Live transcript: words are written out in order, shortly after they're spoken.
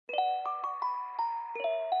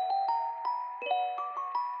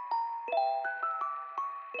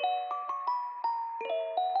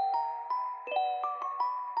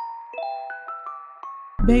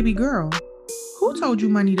Baby girl, who told you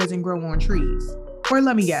money doesn't grow on trees? Or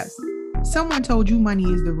let me guess, someone told you money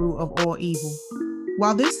is the root of all evil.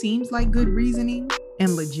 While this seems like good reasoning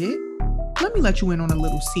and legit, let me let you in on a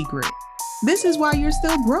little secret. This is why you're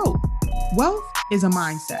still broke. Wealth is a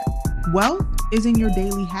mindset. Wealth is in your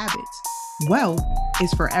daily habits. Wealth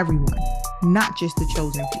is for everyone, not just the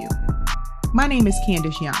chosen few. My name is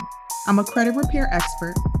Candace Young. I'm a credit repair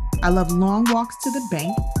expert. I love long walks to the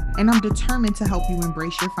bank, and I'm determined to help you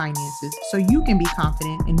embrace your finances so you can be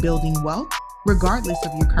confident in building wealth regardless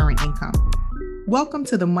of your current income. Welcome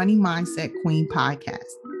to the Money Mindset Queen podcast.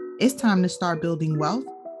 It's time to start building wealth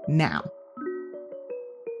now.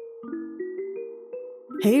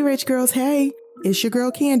 Hey, rich girls. Hey, it's your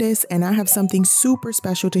girl Candace, and I have something super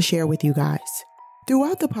special to share with you guys.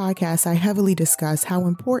 Throughout the podcast, I heavily discuss how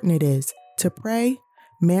important it is to pray,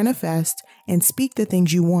 manifest, and speak the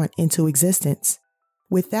things you want into existence.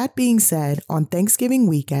 With that being said, on Thanksgiving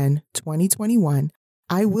weekend 2021,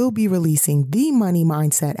 I will be releasing the Money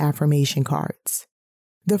Mindset affirmation cards.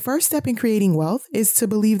 The first step in creating wealth is to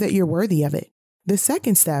believe that you're worthy of it. The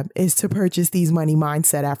second step is to purchase these Money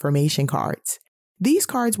Mindset affirmation cards. These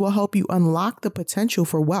cards will help you unlock the potential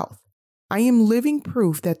for wealth. I am living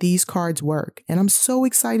proof that these cards work, and I'm so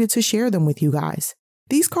excited to share them with you guys.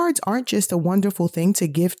 These cards aren't just a wonderful thing to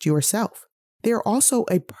gift yourself. They're also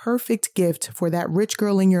a perfect gift for that rich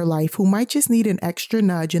girl in your life who might just need an extra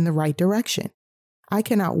nudge in the right direction. I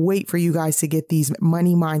cannot wait for you guys to get these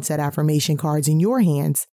Money Mindset affirmation cards in your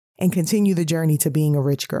hands and continue the journey to being a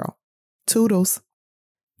rich girl. Toodles.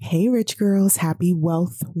 Hey, rich girls. Happy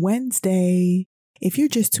Wealth Wednesday. If you're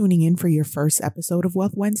just tuning in for your first episode of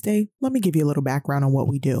Wealth Wednesday, let me give you a little background on what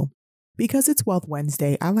we do. Because it's Wealth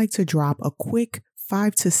Wednesday, I like to drop a quick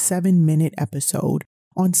 5 to 7 minute episode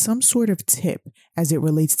on some sort of tip as it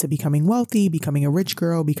relates to becoming wealthy, becoming a rich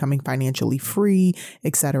girl, becoming financially free,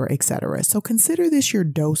 etc., etc. So consider this your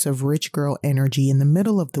dose of rich girl energy in the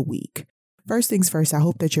middle of the week. First things first, I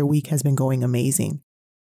hope that your week has been going amazing.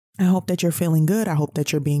 I hope that you're feeling good. I hope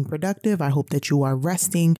that you're being productive. I hope that you are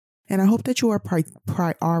resting. And I hope that you are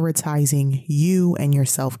prioritizing you and your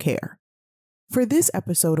self-care. For this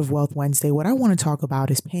episode of Wealth Wednesday, what I want to talk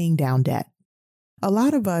about is paying down debt. A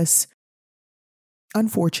lot of us,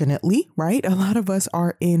 unfortunately, right? A lot of us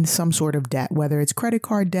are in some sort of debt, whether it's credit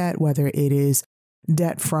card debt, whether it is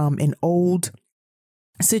debt from an old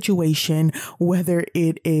situation, whether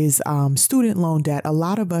it is student loan debt. A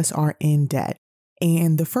lot of us are in debt.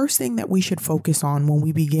 And the first thing that we should focus on when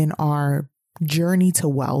we begin our journey to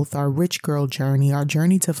wealth, our rich girl journey, our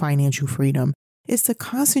journey to financial freedom, is to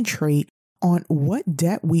concentrate on what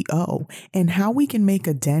debt we owe and how we can make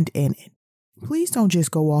a dent in it. Please don't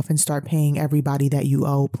just go off and start paying everybody that you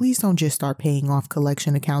owe. Please don't just start paying off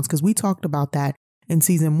collection accounts, because we talked about that in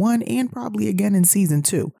season 1 and probably again in season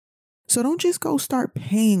 2. So don't just go start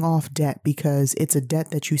paying off debt because it's a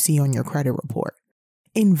debt that you see on your credit report.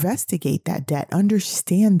 Investigate that debt,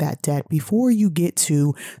 understand that debt before you get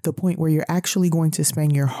to the point where you're actually going to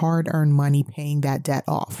spend your hard-earned money paying that debt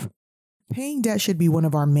off. Paying debt should be one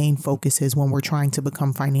of our main focuses when we're trying to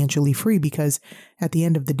become financially free, because at the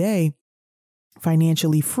end of the day,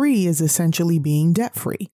 financially free is essentially being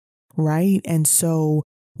debt-free, right? And so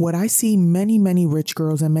what I see many, many rich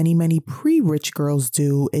girls and many, many pre-rich girls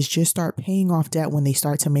do is just start paying off debt when they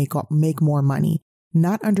start to make more money,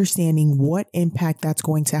 not understanding what impact that's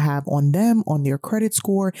going to have on them, on their credit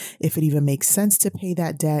score, if it even makes sense to pay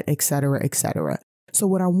that debt, etc., etc. So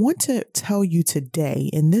what I want to tell you today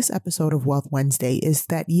in this episode of Wealth Wednesday is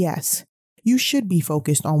that yes, you should be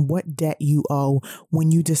focused on what debt you owe when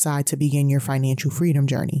you decide to begin your financial freedom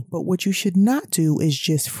journey. But what you should not do is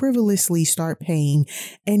just frivolously start paying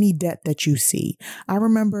any debt that you see. I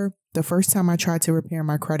remember the first time I tried to repair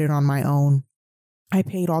my credit on my own, I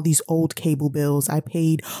paid all these old cable bills. I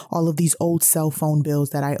paid all of these old cell phone bills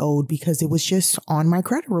that I owed because it was just on my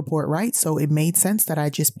credit report, right? So it made sense that I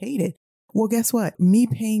just paid it. Well, guess what? Me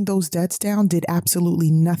paying those debts down did absolutely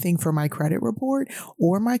nothing for my credit report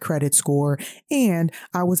or my credit score, and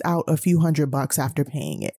I was out a few $100 after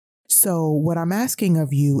paying it. So what I'm asking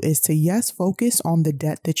of you is to, yes, focus on the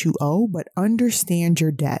debt that you owe, but understand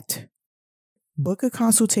your debt. Book a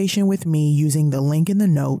consultation with me using the link in the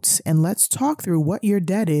notes, and let's talk through what your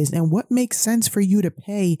debt is and what makes sense for you to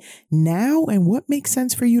pay now and what makes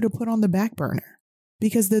sense for you to put on the back burner.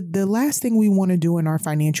 Because the last thing we want to do in our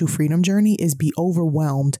financial freedom journey is be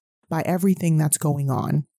overwhelmed by everything that's going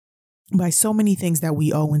on, by so many things that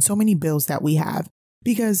we owe and so many bills that we have.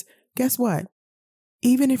 Because guess what?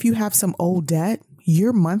 Even if you have some old debt,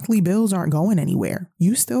 your monthly bills aren't going anywhere.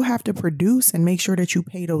 You still have to produce and make sure that you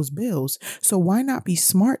pay those bills. So why not be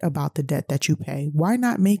smart about the debt that you pay? Why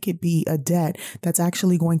not make it be a debt that's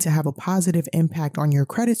actually going to have a positive impact on your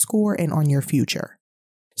credit score and on your future?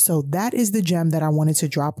 So that is the gem that I wanted to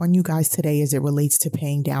drop on you guys today as it relates to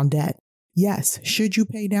paying down debt. Yes, should you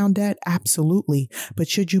pay down debt? Absolutely. But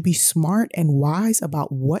should you be smart and wise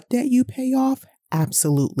about what debt you pay off?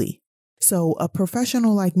 Absolutely. So a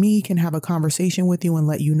professional like me can have a conversation with you and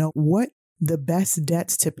let you know what the best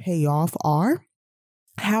debts to pay off are,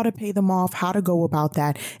 how to pay them off, how to go about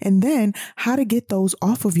that, and then how to get those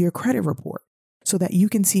off of your credit report so that you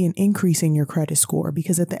can see an increase in your credit score.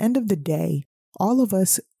 Because at the end of the day, all of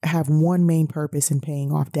us have one main purpose in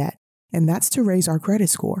paying off debt, and that's to raise our credit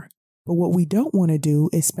score. But what we don't want to do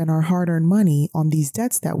is spend our hard-earned money on these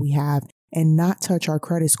debts that we have and not touch our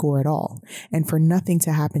credit score at all, and for nothing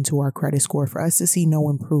to happen to our credit score, for us to see no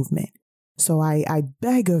improvement. So I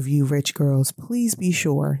beg of you, rich girls, please be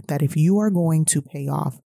sure that if you are going to pay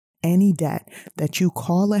off any debt, that you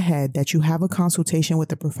call ahead, that you have a consultation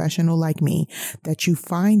with a professional like me, that you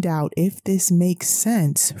find out if this makes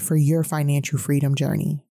sense for your financial freedom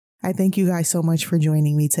journey. I thank you guys so much for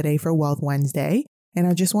joining me today for Wealth Wednesday. And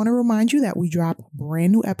I just want to remind you that we drop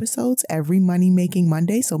brand new episodes every Money Making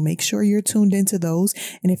Monday. So make sure you're tuned into those.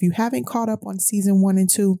 And if you haven't caught up on season 1 and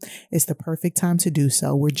 2, it's the perfect time to do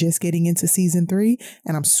so. We're just getting into season 3,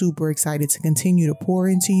 and I'm super excited to continue to pour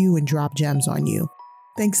into you and drop gems on you.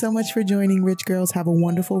 Thanks so much for joining, rich girls. Have a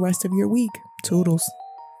wonderful rest of your week. Toodles.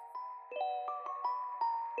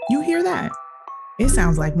 You hear that? It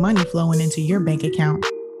sounds like money flowing into your bank account.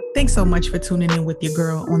 Thanks so much for tuning in with your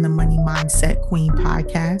girl on the Money Mindset Queen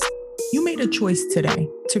podcast. You made a choice today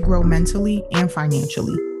to grow mentally and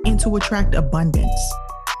financially and to attract abundance.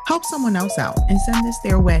 Help someone else out and send this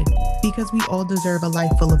their way, because we all deserve a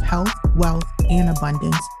life full of health, wealth, and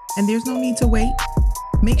abundance. And there's no need to wait.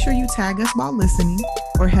 Make sure you tag us while listening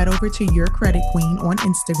or head over to Your Credit Queen on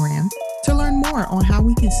Instagram to learn more on how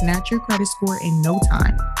we can snatch your credit score in no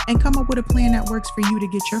time and come up with a plan that works for you to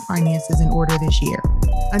get your finances in order this year.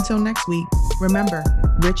 Until next week, remember,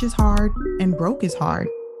 rich is hard and broke is hard.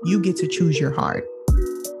 You get to choose your hard.